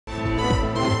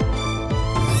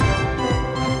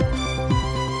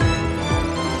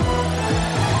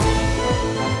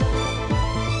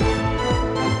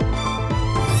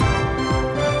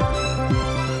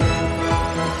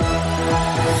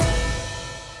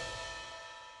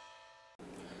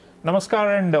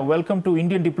Namaskar and welcome to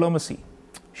Indian Diplomacy,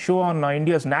 show on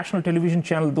India's national television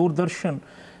channel Doordarshan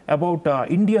about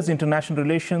India's international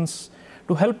relations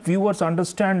to help viewers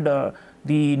understand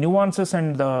the nuances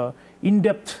and the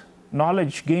in-depth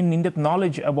knowledge, gain in-depth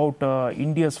knowledge about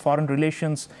India's foreign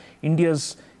relations,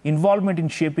 India's involvement in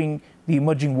shaping the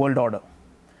emerging world order.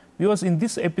 Viewers, in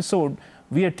this episode,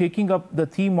 we are taking up the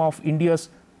theme of India's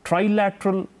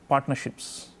trilateral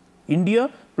partnerships.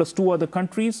 India plus two other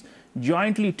countries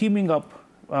jointly teaming up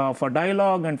for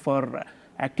dialogue and for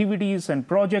activities and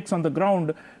projects on the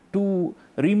ground to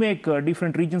remake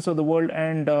different regions of the world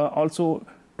and also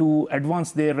to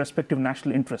advance their respective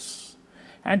national interests.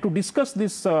 And to discuss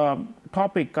this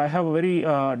topic, I have a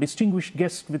very distinguished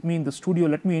guest with me in the studio.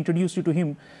 Let me introduce you to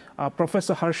him,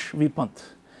 Professor Harsh V. Pant.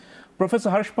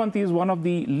 Professor Harsh Pant is one of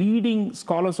the leading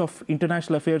scholars of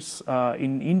international affairs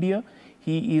in India.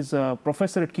 He is a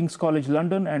professor at King's College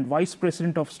London and Vice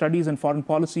President of Studies and Foreign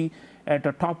Policy at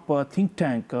a top think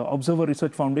tank, Observer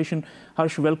Research Foundation.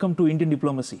 Harsh, welcome to Indian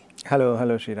Diplomacy. Hello,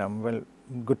 Sreeram. Well,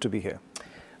 good to be here.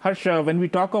 Harsh, when we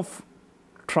talk of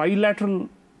trilateral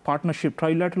partnership,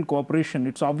 trilateral cooperation,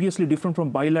 it's obviously different from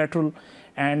bilateral,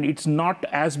 and it's not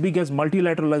as big as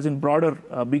multilateral as in broader,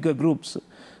 bigger groups.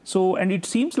 So, and it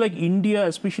seems like India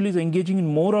especially is engaging in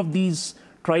more of these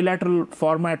trilateral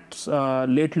formats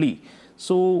lately.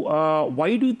 So,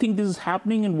 why do you think this is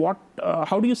happening, and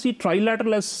how do you see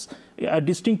trilateral as a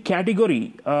distinct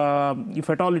category, if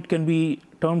at all it can be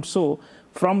termed so,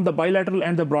 from the bilateral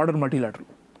and the broader multilateral?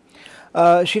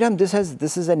 Sreeram,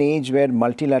 this is an age where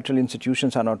multilateral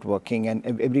institutions are not working,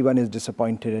 and everyone is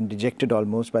disappointed and dejected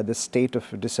almost by the state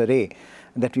of disarray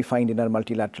that we find in our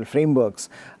multilateral frameworks.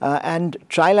 And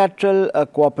trilateral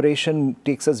cooperation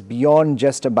takes us beyond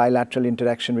just a bilateral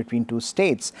interaction between two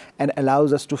states and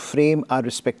allows us to frame our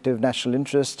respective national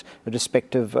interest,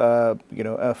 respective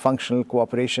functional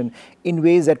cooperation in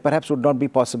ways that perhaps would not be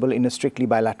possible in a strictly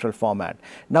bilateral format.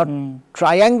 Now,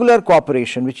 triangular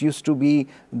cooperation, which used to be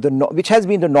which has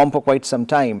been the norm for quite some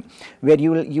time, where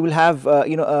you will have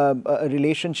a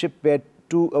relationship where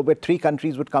three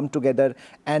countries would come together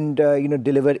and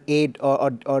deliver aid or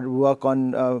work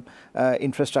on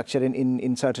infrastructure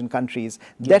in certain countries.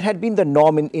 Yeah. That had been the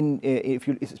norm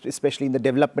especially in the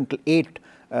developmental aid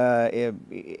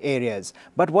areas.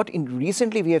 But what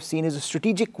recently we have seen is a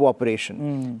strategic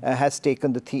cooperation has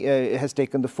taken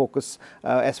the focus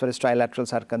as far as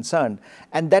trilaterals are concerned,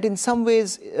 and that in some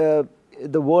ways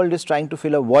the world is trying to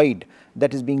fill a void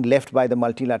that is being left by the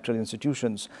multilateral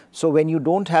institutions. So when you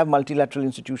don't have multilateral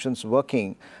institutions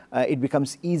working, it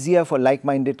becomes easier for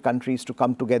like-minded countries to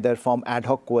come together, form ad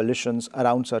hoc coalitions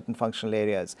around certain functional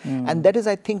areas. And that is,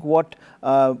 I think, what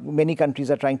many countries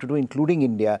are trying to do, including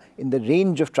India, in the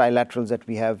range of trilaterals that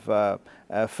we have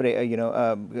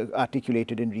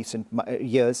articulated in recent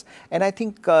years. And I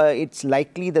think it's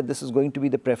likely that this is going to be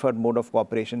the preferred mode of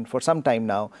cooperation for some time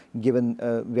now, given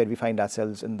where we find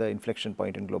ourselves in the inflection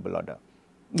point in global order.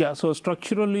 Yeah, so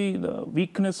structurally, the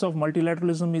weakness of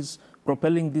multilateralism is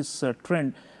propelling this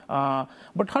trend.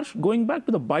 But Harsh, going back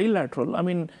to the bilateral, I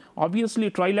mean,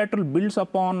 obviously trilateral builds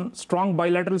upon strong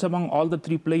bilaterals among all the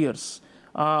three players.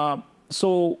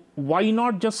 So why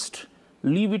not just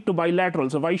leave it to bilateral?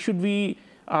 So why should we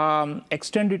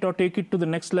extend it or take it to the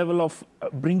next level of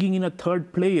bringing in a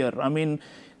third player? I mean,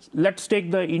 let's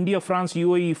take the India, France,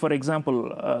 UAE, for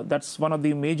example. That's one of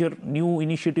the major new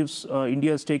initiatives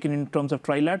India has taken in terms of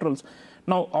trilaterals.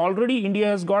 Now, already India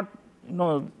has got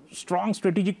strong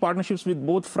strategic partnerships with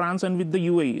both France and with the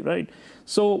UAE, right?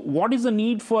 So what is the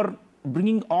need for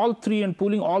bringing all three and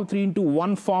pulling all three into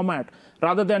one format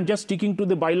rather than just sticking to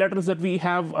the bilaterals that we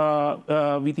have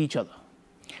with each other?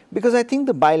 Because I think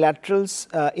the bilaterals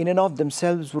in and of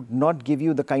themselves would not give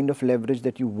you the kind of leverage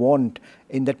that you want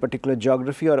in that particular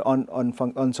geography or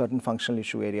on certain functional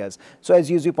issue areas. So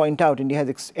as you point out, India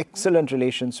has excellent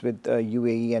relations with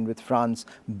UAE and with France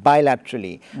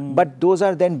bilaterally. But those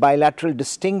are then bilateral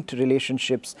distinct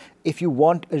relationships. If you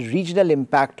want a regional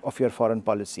impact of your foreign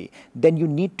policy, then you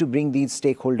need to bring these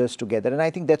stakeholders together. And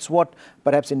I think that's what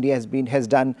perhaps India has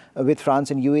done with France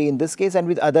and UAE in this case, and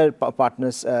with other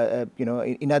partners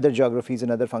in other geographies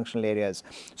and other functional areas.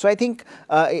 So I think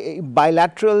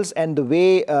bilaterals and the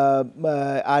way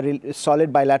our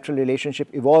solid bilateral relationship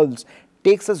evolves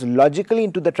takes us logically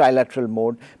into the trilateral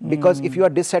mode, because if you are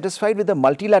dissatisfied with the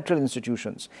multilateral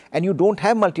institutions and you don't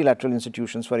have multilateral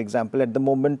institutions, for example, at the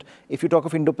moment, if you talk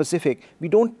of Indo-Pacific, we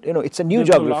don't, it's a new There's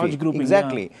geography. a large grouping,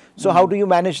 exactly. Yeah. So how do you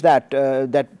manage that,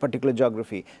 that particular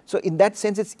geography? So in that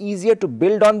sense, it's easier to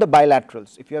build on the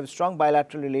bilaterals. If you have strong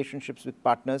bilateral relationships with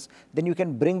partners, then you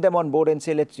can bring them on board and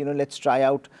say, let's try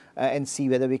out and see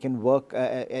whether we can work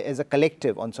as a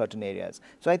collective on certain areas.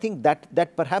 So I think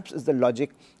that perhaps is the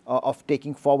logic of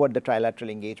taking forward the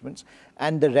trilateral engagements,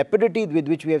 and the rapidity with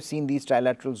which we have seen these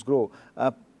trilaterals grow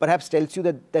perhaps tells you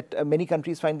that many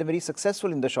countries find them very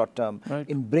successful in the short term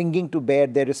in bringing to bear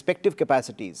their respective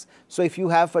capacities. So if you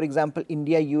have, for example,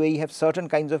 India, UAE have certain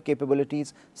kinds of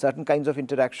capabilities, certain kinds of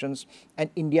interactions, and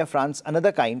India, France,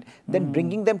 another kind, then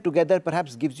bringing them together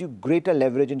perhaps gives you greater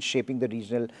leverage in shaping the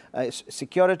regional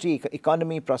security,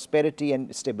 economy, prosperity,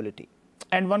 and stability.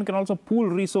 And one can also pool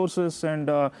resources,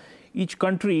 and each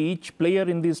country, each player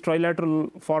in this trilateral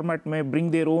format may bring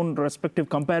their own respective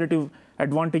comparative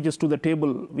advantages to the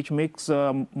table, which makes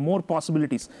more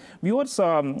possibilities. Viewers,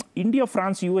 India,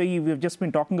 France, UAE, we have just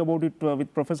been talking about it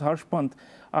with Professor Harsh Pant.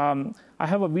 I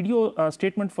have a video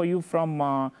statement for you from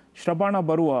Shrabana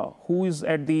Barua, who is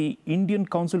at the Indian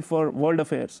Council for World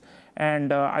Affairs.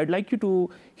 And I'd like you to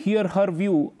hear her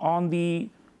view on the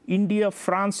India,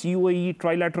 France, UAE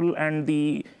trilateral and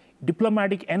the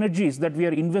diplomatic energies that we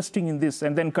are investing in this,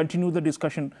 and then continue the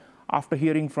discussion after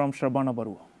hearing from Shrabana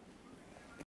Barua.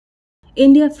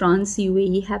 India, France,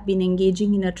 UAE have been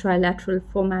engaging in a trilateral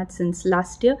format since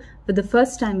last year. For the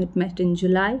first time it met in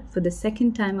July, for the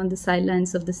second time on the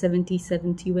sidelines of the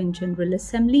 77th UN General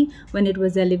Assembly when it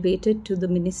was elevated to the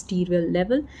ministerial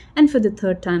level, and for the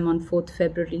third time on 4th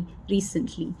February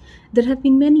recently. There have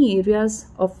been many areas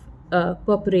of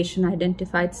cooperation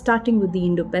identified, starting with the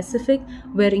Indo-Pacific,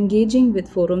 where engaging with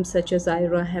forums such as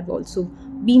IRA have also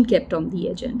been kept on the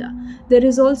agenda. There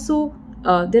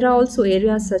are also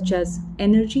areas such as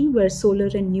energy, where solar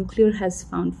and nuclear has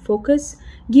found focus.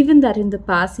 Given that in the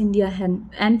past India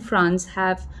and France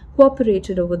have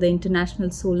cooperated over the International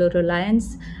Solar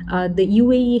Alliance, the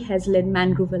UAE has led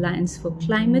Mangrove Alliance for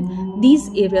Climate. These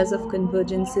areas of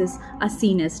convergences are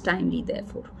seen as timely,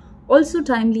 therefore. Also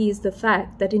timely is the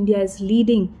fact that India is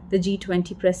leading the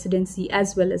G20 presidency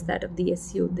as well as that of the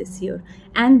SCO this year,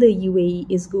 and the UAE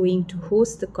is going to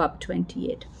host the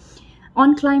COP28.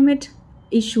 On climate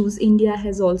issues, India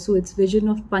has also its vision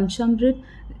of Panchamrit,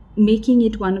 making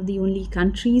it one of the only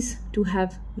countries to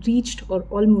have reached or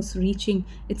almost reaching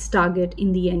its target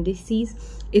in the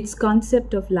NDCs. Its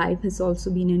concept of life has also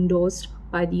been endorsed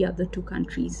by the other two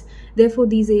countries. Therefore,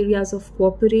 these areas of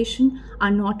cooperation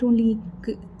are not only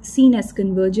seen as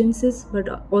convergences but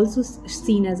are also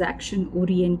seen as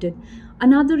action-oriented.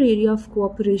 Another area of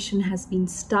cooperation has been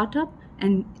startup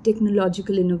and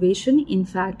technological innovation. In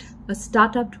fact, a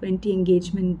Startup 20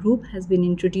 engagement group has been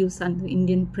introduced under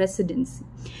Indian presidency.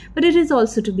 But it is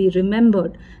also to be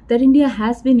remembered that India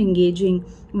has been engaging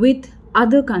with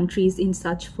other countries in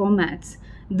such formats.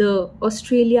 The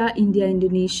Australia, India,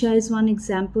 Indonesia is one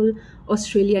example.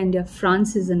 Australia, India,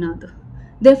 France is another.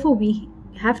 Therefore, we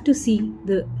have to see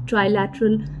the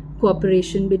trilateral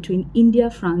cooperation between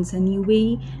India, France and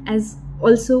UAE as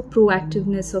also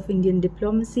proactiveness of Indian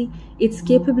diplomacy, its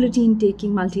capability in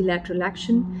taking multilateral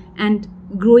action, and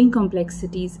growing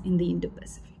complexities in the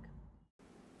Indo-Pacific.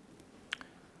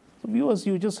 So viewers,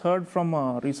 you just heard from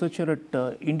a researcher at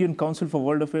Indian Council for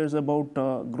World Affairs about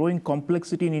growing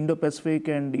complexity in Indo-Pacific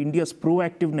and India's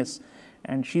proactiveness.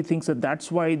 And she thinks that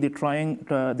that's why the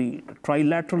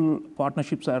trilateral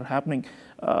partnerships are happening.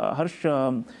 Harsh,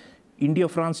 India,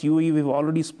 France, UAE, we've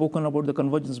already spoken about the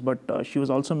convergence, but she was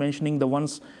also mentioning the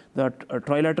ones that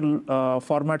trilateral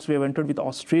formats we have entered with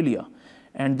Australia.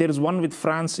 And there is one with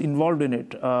France involved in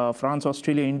it. France,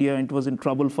 Australia, India, and it was in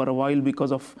trouble for a while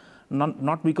because of,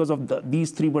 not because of these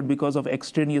three, but because of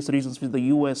extraneous reasons with the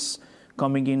US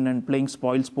coming in and playing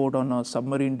spoilsport on a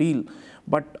submarine deal.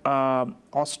 But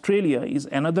Australia is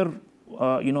another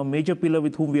major pillar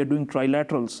with whom we are doing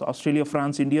trilaterals. Australia,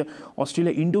 France, India,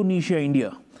 Australia, Indonesia,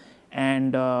 India.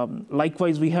 And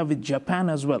likewise, we have with Japan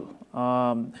as well.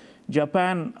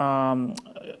 Japan,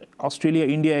 Australia,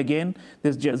 India again.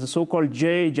 There's the so-called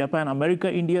J, Japan,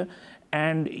 America, India,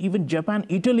 and even Japan,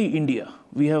 Italy, India.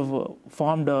 We have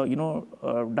formed a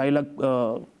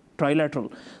dialogue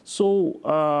trilateral.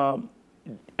 So,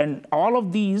 and all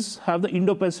of these have the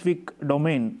Indo-Pacific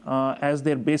domain as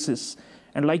their basis.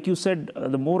 And like you said,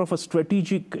 the more of a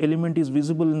strategic element is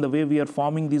visible in the way we are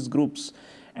forming these groups.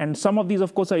 And some of these,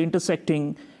 of course, are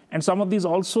intersecting. And some of these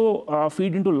also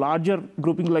feed into larger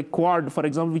groupings like Quad, for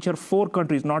example, which are 4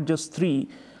 countries, not just 3.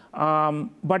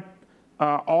 But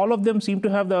all of them seem to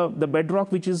have the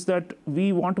bedrock, which is that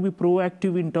we want to be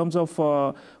proactive in terms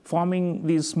of forming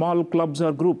these small clubs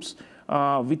or groups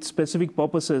with specific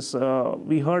purposes.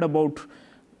 We heard about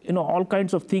all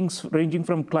kinds of things ranging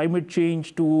from climate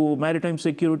change to maritime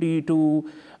security to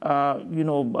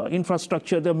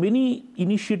infrastructure. There are many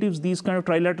initiatives these kind of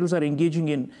trilaterals are engaging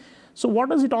in. So what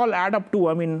does it all add up to?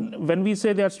 I mean, when we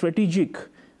say they are strategic,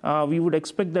 we would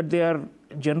expect that they are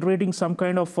generating some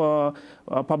kind of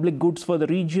public goods for the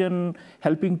region,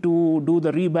 helping to do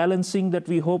the rebalancing that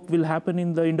we hope will happen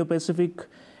in the Indo-Pacific,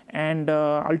 and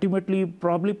ultimately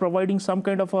probably providing some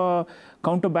kind of a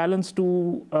counterbalance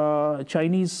to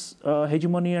Chinese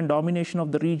hegemony and domination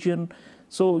of the region.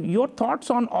 So your thoughts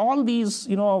on all these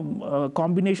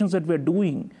combinations that we're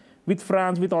doing with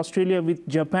France, with Australia, with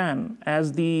Japan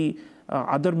as the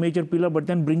other major pillar, but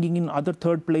then bringing in other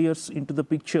third players into the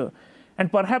picture. And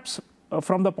perhaps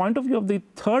from the point of view of the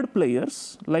third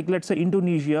players, like let's say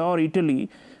Indonesia or Italy,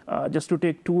 just to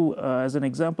take two as an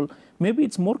example, maybe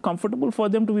it's more comfortable for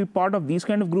them to be part of these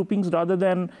kind of groupings rather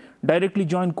than directly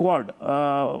join Quad.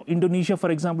 Indonesia,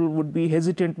 for example, would be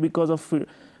hesitant because of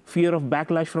fear of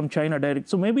backlash from China direct.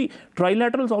 So maybe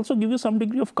trilaterals also give you some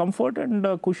degree of comfort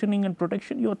and cushioning and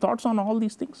protection. Your thoughts on all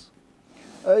these things?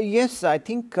 Yes, I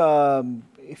think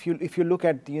if you look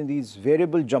at these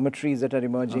variable geometries that are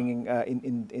emerging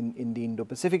in the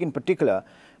Indo-Pacific in particular,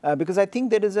 because I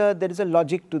think there is a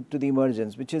logic to the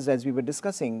emergence, which is, as we were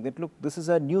discussing, that look, this is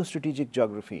a new strategic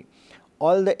geography.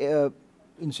 All the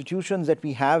institutions that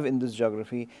we have in this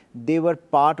geography, they were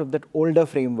part of that older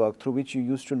framework through which you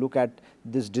used to look at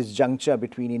this disjuncture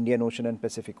between Indian Ocean and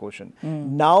Pacific Ocean.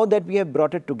 Now that we have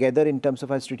brought it together in terms of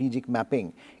our strategic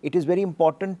mapping, it is very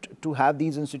important to have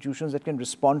these institutions that can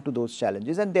respond to those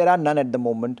challenges, and there are none at the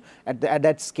moment at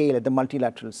that scale, at the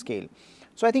multilateral scale.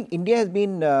 So I think India has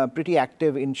been pretty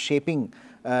active in shaping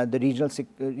the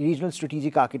regional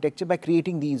strategic architecture by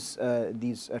creating these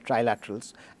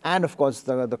trilaterals, and of course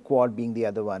the Quad being the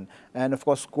other one, and of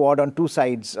course Quad on two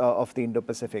sides of the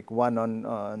Indo-Pacific, one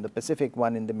on the Pacific,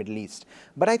 one in the Middle East.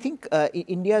 But I think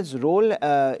India's role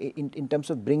in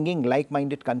terms of bringing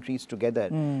like-minded countries together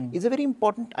is a very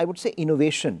important, I would say,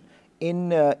 innovation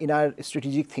in our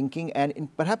strategic thinking, and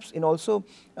perhaps in also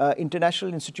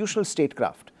international institutional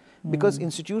statecraft. Because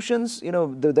institutions,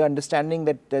 the understanding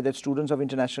that students of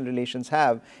international relations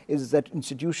have is that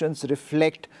institutions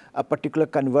reflect a particular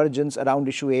convergence around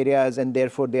issue areas, and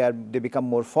therefore they become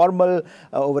more formal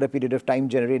over a period of time,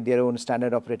 generate their own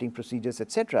standard operating procedures,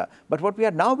 etc. But what we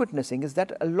are now witnessing is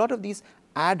that a lot of these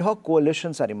ad hoc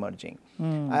coalitions are emerging.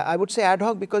 I would say ad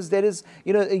hoc because there is,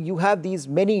 you have these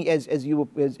many, as you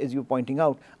were pointing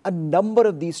out, a number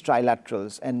of these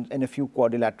trilaterals and a few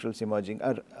quadrilaterals emerging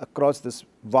across this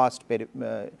vast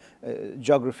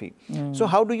geography. So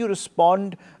how do you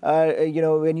respond,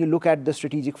 when you look at the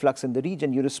strategic flux in the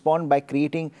region? You respond by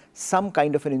creating some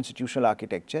kind of an institutional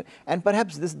architecture, and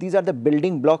perhaps these are the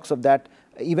building blocks of that,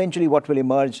 eventually what will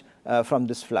emerge from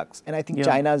this flux. And I think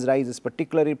China's rise is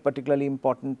particularly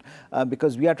important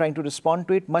because we are trying to respond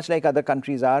to it much like other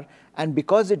countries are, and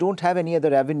because they don't have any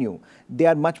other avenue, they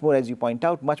are much more, as you point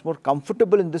out, much more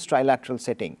comfortable in this trilateral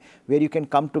setting where you can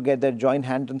come together, join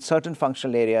hands in certain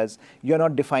functional areas. You are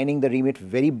not defining the remit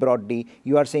very broadly.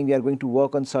 You are saying we are going to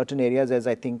work on certain areas, as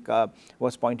I think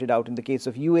was pointed out in the case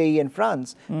of UAE and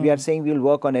France. We are saying we will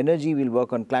work on energy, we will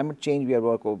work on climate change, we will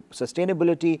work on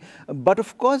sustainability. But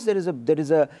of course, there is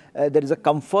a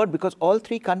comfort because all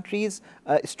three countries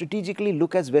strategically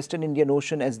look as Western Indian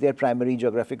Ocean as their primary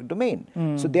geographic domain.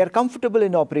 So they are comfortable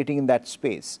in operating in that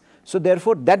space. So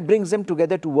therefore, that brings them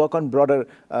together to work on broader,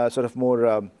 sort of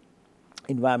more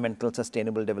environmental,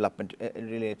 sustainable development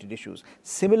related issues.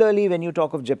 Similarly, when you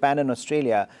talk of Japan and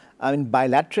Australia, I mean,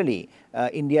 bilaterally,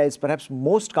 India is perhaps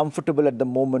most comfortable at the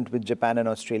moment with Japan and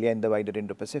Australia in the wider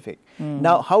Indo-Pacific.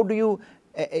 Now, how do you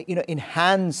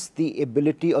enhance the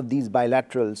ability of these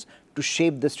bilaterals to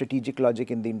shape the strategic logic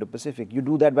in the Indo-Pacific? You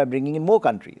do that by bringing in more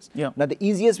countries. Now, the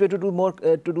easiest way to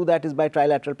do that is by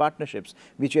trilateral partnerships,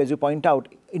 which, as you point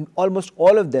out, in almost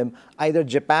all of them, either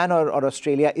Japan or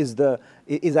Australia is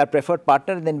our preferred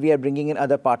partner, and then we are bringing in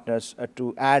other partners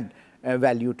to add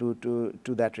value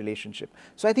to that relationship.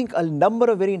 So I think a number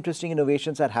of very interesting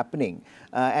innovations are happening,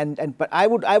 but I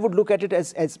would look at it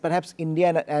as perhaps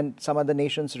India and some other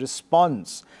nations'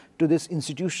 response to this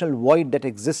institutional void that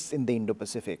exists in the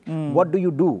Indo-Pacific. What do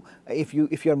you do if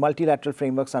your multilateral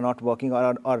frameworks are not working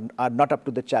or are not up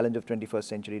to the challenge of 21st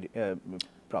century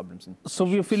problems? So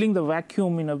we are filling the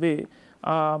vacuum in a way.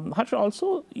 Harsh,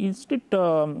 also, is it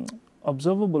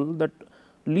observable that,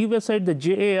 leave aside the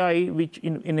JAI, which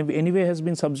in any way has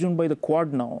been subsumed by the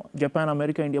Quad now, Japan,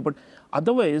 America, India, but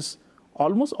otherwise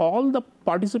almost all the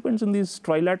participants in these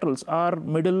trilaterals are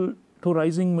middle to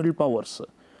rising middle powers.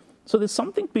 So there's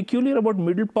something peculiar about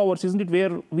middle powers, isn't it,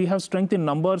 where we have strength in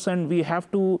numbers and we have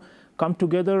to come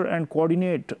together and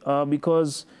coordinate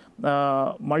because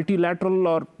multilateral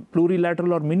or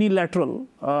plurilateral or minilateral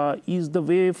is the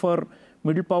way for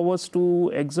middle powers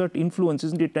to exert influence,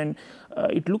 isn't it? And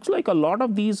it looks like a lot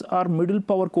of these are middle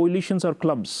power coalitions or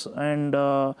clubs. And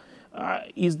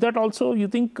is that also, you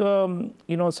think,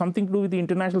 something to do with the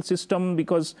international system?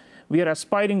 Because we are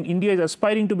aspiring, India is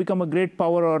aspiring to become a great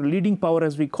power or leading power,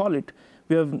 as we call it.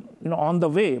 We have, on the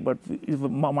way, but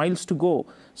miles to go.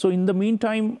 So in the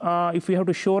meantime, if we have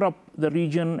to shore up the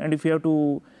region and if we have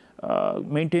to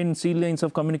maintain sea lanes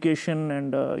of communication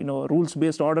and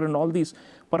rules-based order and all these,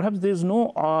 perhaps there is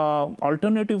no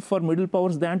alternative for middle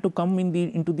powers than to come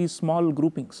into these small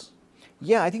groupings.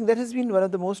 Yeah, I think that has been one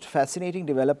of the most fascinating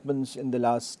developments in the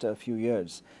last few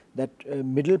years, that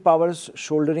middle powers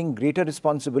shouldering greater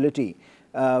responsibility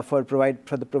for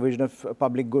the provision of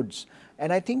public goods.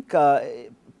 And I think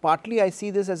partly I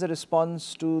see this as a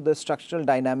response to the structural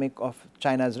dynamic of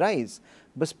China's rise,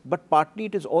 but partly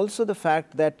it is also the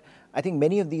fact that I think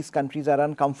many of these countries are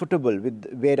uncomfortable with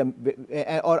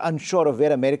or unsure of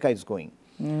where America is going.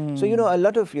 So, a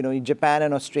lot of, Japan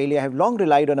and Australia have long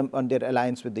relied on their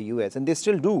alliance with the US, and they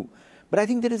still do. But I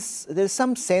think there is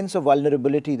some sense of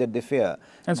vulnerability that they fear.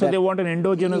 And so they want an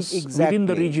endogenous within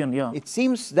the region, yeah. It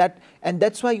seems that, and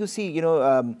that's why you see,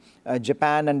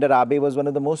 Japan under Abe was one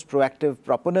of the most proactive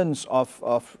proponents of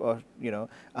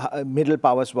middle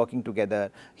powers working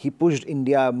together. He pushed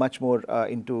India much more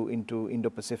into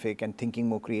Indo-Pacific and thinking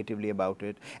more creatively about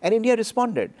it. And India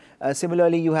responded.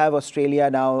 Similarly, you have Australia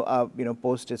now,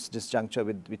 post its disjuncture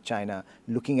with China,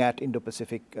 looking at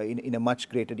Indo-Pacific in a much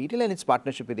greater detail, and its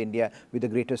partnership with India with a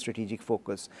greater strategic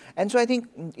focus. And so I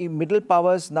think middle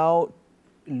powers now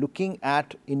looking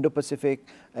at Indo-Pacific,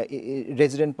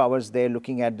 resident powers there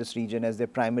looking at this region as their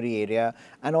primary area,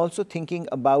 and also thinking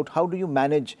about how do you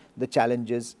manage the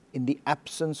challenges in the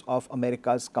absence of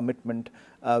America's commitment,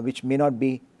 which may not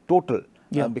be total.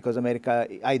 Yeah. Because America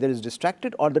either is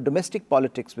distracted or the domestic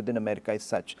politics within America is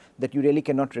such that you really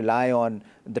cannot rely on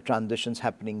the transitions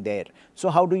happening there. So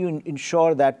how do you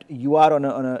ensure that you are on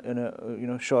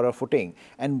a surer footing?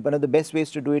 And one of the best ways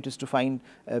to do it is to find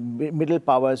middle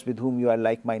powers with whom you are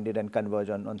like-minded and converge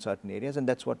on certain areas, and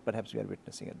that's what perhaps we are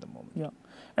witnessing at the moment. Yeah,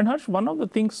 and Harsh, one of the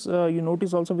things you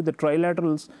notice also with the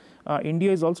trilaterals,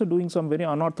 India is also doing some very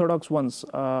unorthodox ones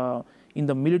in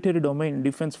the military domain,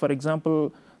 defense, for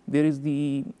example. There is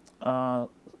the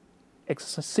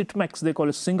SITMEX, they call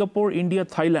it Singapore, India,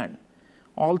 Thailand.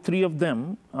 All three of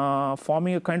them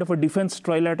forming a kind of a defense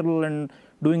trilateral and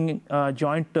doing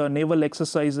joint naval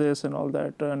exercises and all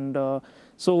that. And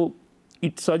so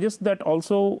it suggests that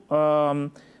also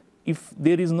if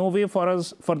there is no way for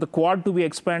us, for the Quad to be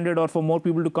expanded or for more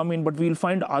people to come in, but we will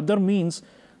find other means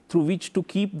through which to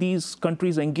keep these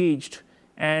countries engaged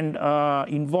and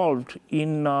involved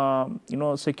in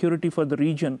security for the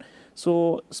region.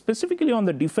 So specifically on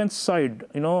the defense side,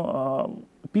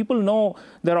 people know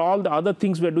there are all the other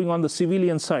things we are doing on the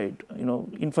civilian side,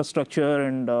 infrastructure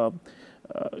and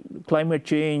climate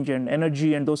change and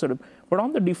energy and those sort of. But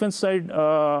on the defense side,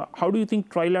 how do you think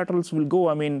trilaterals will go?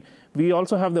 I mean, we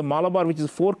also have the Malabar, which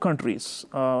is 4 countries,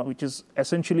 which is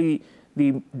essentially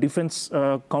the defense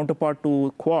counterpart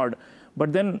to Quad.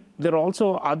 But then there are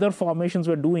also other formations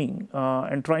we're doing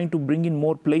and trying to bring in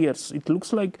more players. It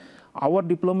looks like our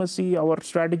diplomacy, our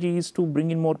strategy is to bring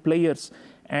in more players.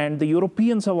 And the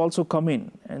Europeans have also come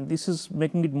in. And this is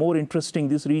making it more interesting,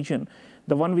 this region.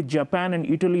 The one with Japan and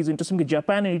Italy is interesting.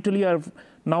 Japan and Italy are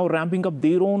now ramping up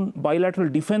their own bilateral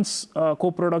defense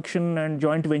co-production and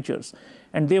joint ventures.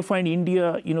 And they find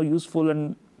India useful.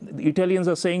 And the Italians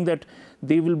are saying that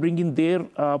they will bring in their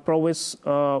prowess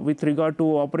with regard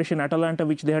to Operation Atalanta,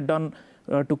 which they had done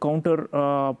to counter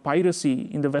piracy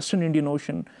in the Western Indian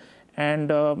Ocean.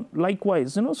 And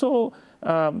likewise, so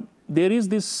there is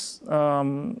this,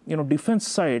 defense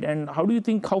side. And how do you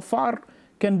think, how far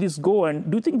can this go?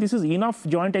 And do you think this is enough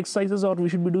joint exercises, or we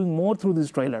should be doing more through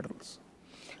these trilaterals?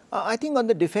 I think on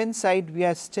the defense side, we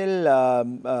are still,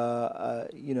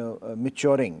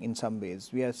 maturing in some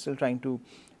ways. We are still trying to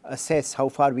assess how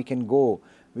far we can go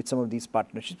with some of these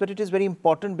partnerships. But it is very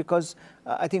important because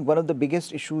I think one of the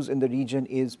biggest issues in the region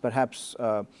is perhaps,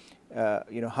 how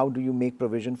do you make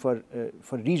provision for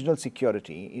regional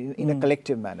security in a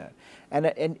collective manner?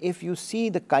 And if you see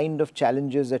the kind of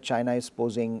challenges that China is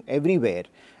posing everywhere,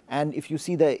 and if you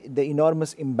see the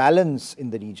enormous imbalance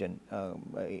in the region,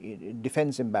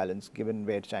 defense imbalance, given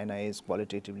where China is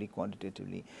qualitatively,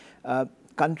 quantitatively,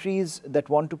 countries that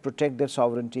want to protect their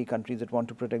sovereignty, countries that want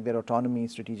to protect their autonomy,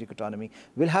 strategic autonomy,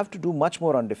 will have to do much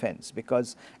more on defense,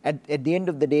 because at the end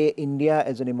of the day, India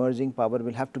as an emerging power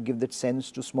will have to give that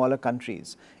sense to smaller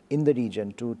countries in the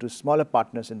region, to smaller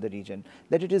partners in the region,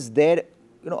 that it is there,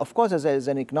 of course, as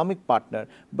an economic partner,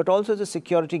 but also as a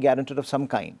security guarantor of some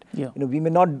kind. Yeah. We may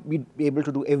not be able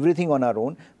to do everything on our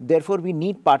own. Therefore, we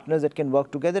need partners that can work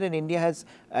together. And India has,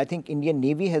 I think, Indian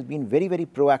Navy has been very, very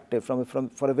proactive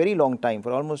for a very long time,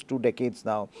 for almost 2 decades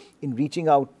now, in reaching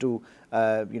out to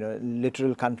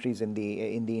littoral countries in the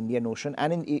Indian Ocean,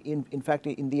 and in fact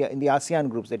in the ASEAN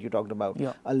groups that you talked about.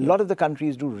 Yeah. A lot of the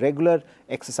countries do regular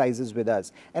exercises with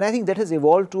us, and I think that has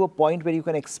evolved to a point where you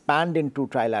can expand into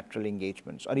trilateral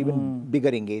engagements or even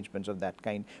bigger engagements of that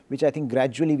kind, which I think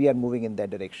gradually we are moving in that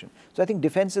direction. So I think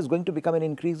defense is going to become an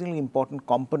increasingly important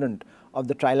component of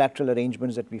the trilateral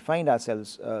arrangements that we find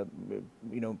ourselves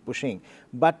pushing,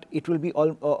 but it will be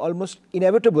almost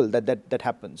inevitable that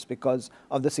happens because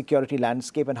of the security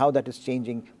landscape and how that is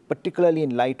changing, particularly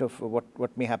in light of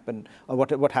what may happen, or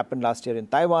what happened last year in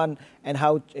Taiwan, and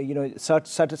how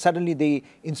suddenly the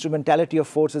instrumentality of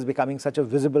force is becoming such a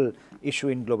visible issue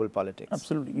in global politics.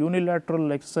 Absolutely.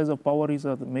 Unilateral exercise of power is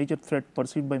a major threat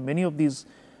perceived by many of these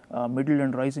middle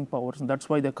and rising powers, and that's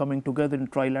why they're coming together in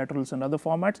trilaterals and other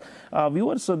formats.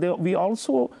 Viewers, we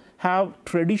also have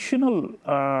traditional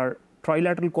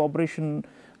trilateral cooperation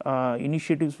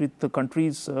initiatives with the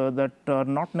countries that are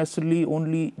not necessarily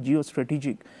only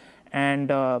geostrategic,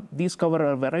 and these cover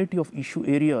a variety of issue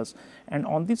areas. And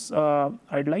on this,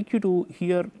 I'd like you to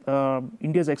hear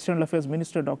India's External Affairs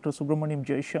Minister, Dr. Subramaniam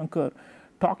Jaishankar,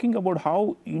 talking about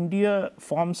how India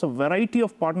forms a variety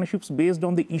of partnerships based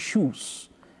on the issues.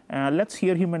 Let's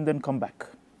hear him and then come back.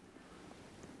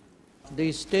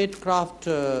 The statecraft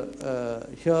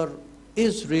here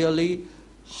is really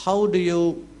how do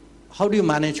you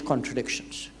manage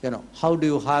contradictions? How do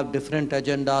you have different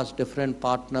agendas, different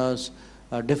partners,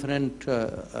 different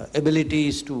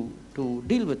abilities to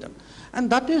deal with them? And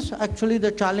that is actually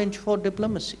the challenge for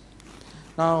diplomacy.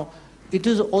 Now, it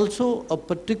is also a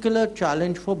particular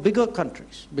challenge for bigger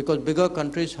countries, because bigger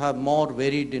countries have more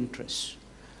varied interests.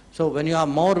 So when you have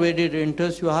more varied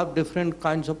interests, you have different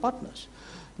kinds of partners.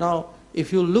 Now,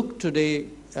 if you look today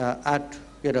at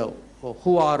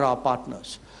who are our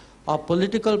partners, our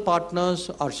political partners,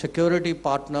 our security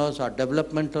partners, our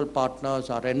developmental partners,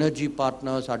 our energy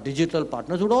partners, our digital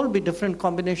partners would all be different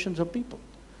combinations of people.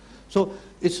 So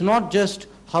it's not just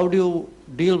how do you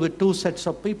deal with 2 sets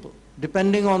of people.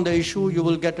 Depending on the issue, you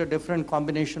will get a different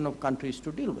combination of countries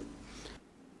to deal with.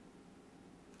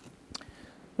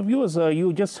 Viewers,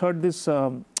 you just heard this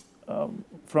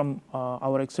from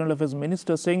our External Affairs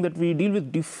Minister saying that we deal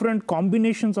with different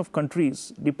combinations of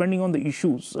countries depending on the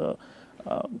issues.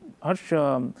 Harsh,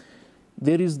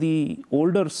 there is the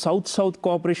older South-South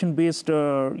cooperation-based,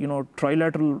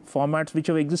 trilateral formats which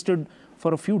have existed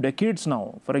for a few decades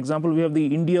now. For example, we have the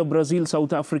India, Brazil,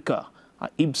 South Africa,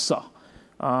 IBSA.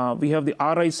 We have the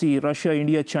RIC, Russia,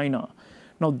 India, China.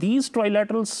 Now, these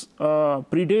trilaterals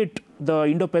predate the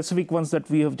Indo-Pacific ones that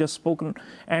we have just spoken,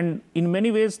 and in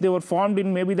many ways they were formed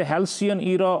in maybe the halcyon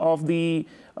era of the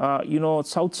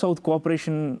South-South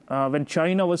cooperation, when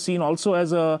China was seen also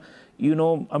as a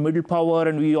middle power,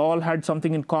 and we all had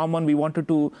something in common. We wanted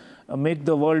to make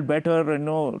the world better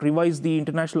and revise the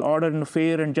international order in a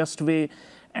fair and just way.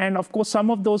 And of course, some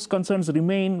of those concerns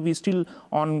remain. We still,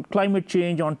 on climate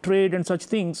change, on trade and such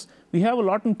things, we have a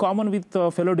lot in common with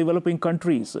fellow developing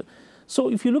countries. So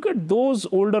if you look at those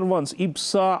older ones,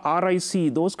 IBSA,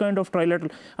 RIC, those kind of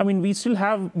trilateral, I mean, we still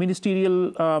have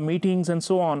ministerial meetings and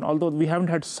so on, although we haven't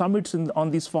had summits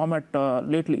on this format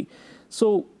lately.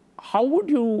 So how would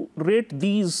you rate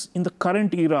these in the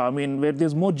current era, I mean, where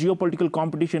there's more geopolitical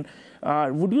competition?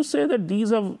 Would you say that these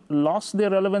have lost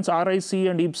their relevance, RIC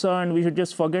and IBSA, and we should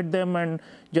just forget them and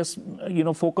just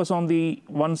focus on the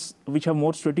ones which have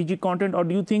more strategic content? Or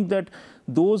do you think that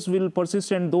those will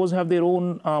persist and those have their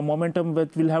own momentum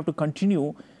that will have to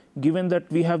continue, given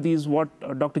that we have these what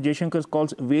Dr. Jaishankar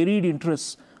calls varied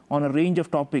interests on a range of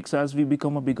topics as we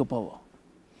become a bigger power?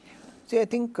 See, I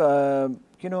think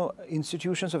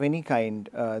institutions of any kind,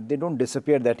 they don't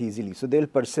disappear that easily. So they'll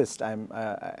persist,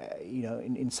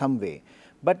 in some way.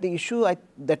 But the issue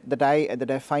that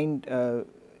I find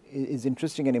is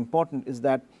interesting and important is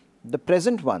that the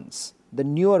present ones, the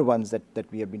newer ones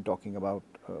that we have been talking about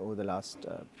over the last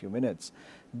few minutes,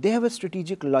 they have a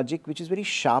strategic logic which is very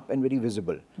sharp and very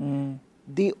visible.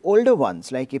 The older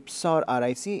ones like IBSA or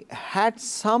RIC had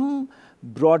some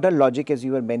broader logic, as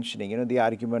you were mentioning, the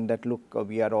argument that, look,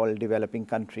 we are all developing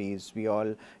countries, we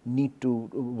all need to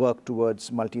work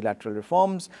towards multilateral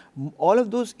reforms. All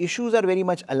of those issues are very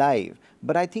much alive,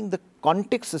 but I think the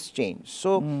context has changed.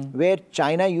 So where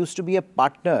China used to be a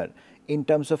partner in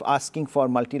terms of asking for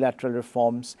multilateral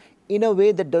reforms in a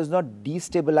way that does not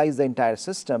destabilize the entire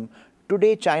system,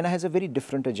 today China has a very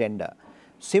different agenda.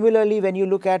 Similarly, when you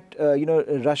look at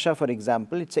Russia, for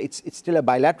example, it's still a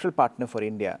bilateral partner for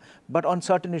India, but on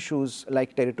certain issues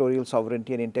like territorial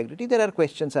sovereignty and integrity, there are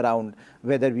questions around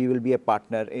whether we will be a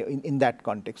partner in that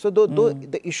context. So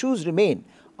the issues remain,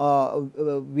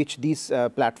 which these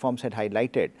platforms had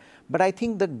highlighted. But I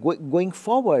think that going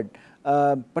forward,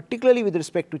 particularly with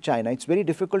respect to China, it's very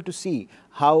difficult to see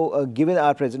how, given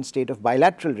our present state of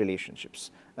bilateral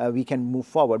relationships, we can move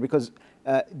forward, because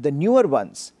the newer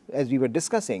ones, as we were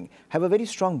discussing, have a very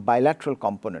strong bilateral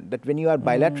component, that when you are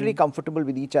bilaterally comfortable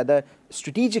with each other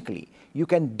strategically, you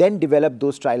can then develop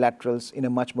those trilaterals in a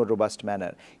much more robust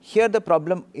manner. Here the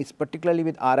problem is, particularly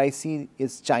with RIC,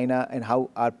 is China, and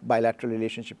how our bilateral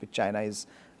relationship with China is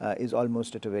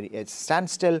almost at a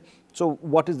standstill. So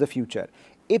what is the future?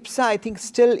 IPSA, I think,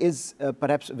 still is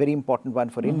perhaps a very important one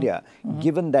for India,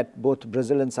 given that both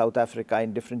Brazil and South Africa,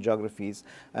 in different geographies,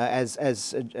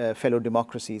 as fellow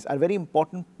democracies, are very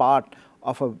important part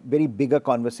of a very bigger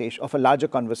conversation, of a larger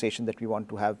conversation that we want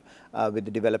to have with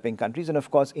the developing countries. And of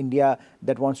course, India,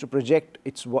 that wants to project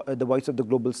the voice of the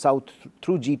global South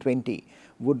through G20,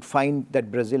 would find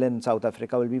that Brazil and South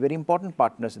Africa will be very important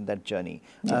partners in that journey,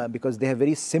 because they have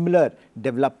very similar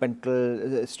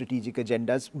developmental strategic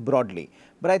agendas broadly.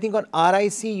 But I think on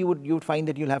RIC, you would find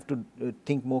that you'll have to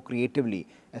think more creatively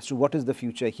as to what is the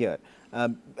future here.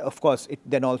 Of course, it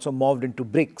then also morphed into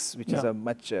BRICS, which is a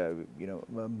much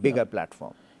bigger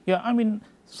platform. Yeah, I mean,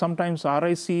 sometimes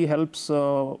RIC helps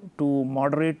to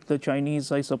moderate the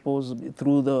Chinese, I suppose,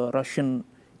 through the Russian,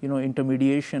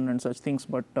 intermediation and such things.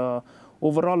 But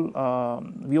overall,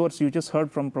 viewers, you just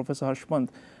heard from Professor Harshpant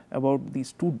about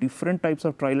these two different types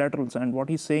of trilaterals, and what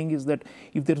he's saying is that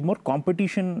if there's more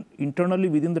competition internally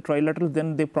within the trilaterals,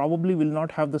 then they probably will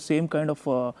not have the same kind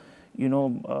of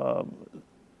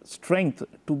strength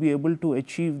to be able to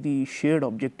achieve the shared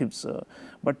objectives.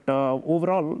 But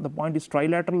overall, the point is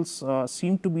trilaterals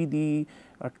seem to be the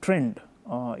trend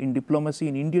in diplomacy,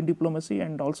 in Indian diplomacy,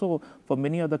 and also for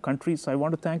many other countries. I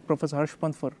want to thank Professor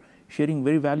Harshpant for sharing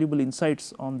very valuable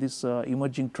insights on this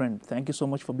emerging trend. Thank you so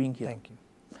much for being here. Thank you.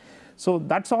 So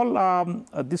that's all.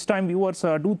 This time, viewers,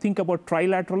 do think about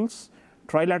trilaterals.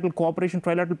 Trilateral cooperation,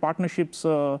 trilateral partnerships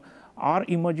are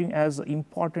emerging as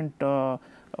important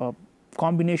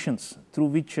combinations through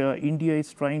which India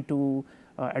is trying to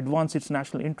advance its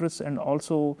national interests and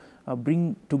also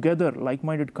bring together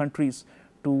like-minded countries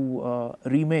to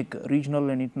remake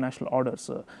regional and international orders.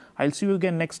 I'll see you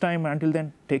again next time. Until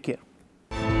then, take care.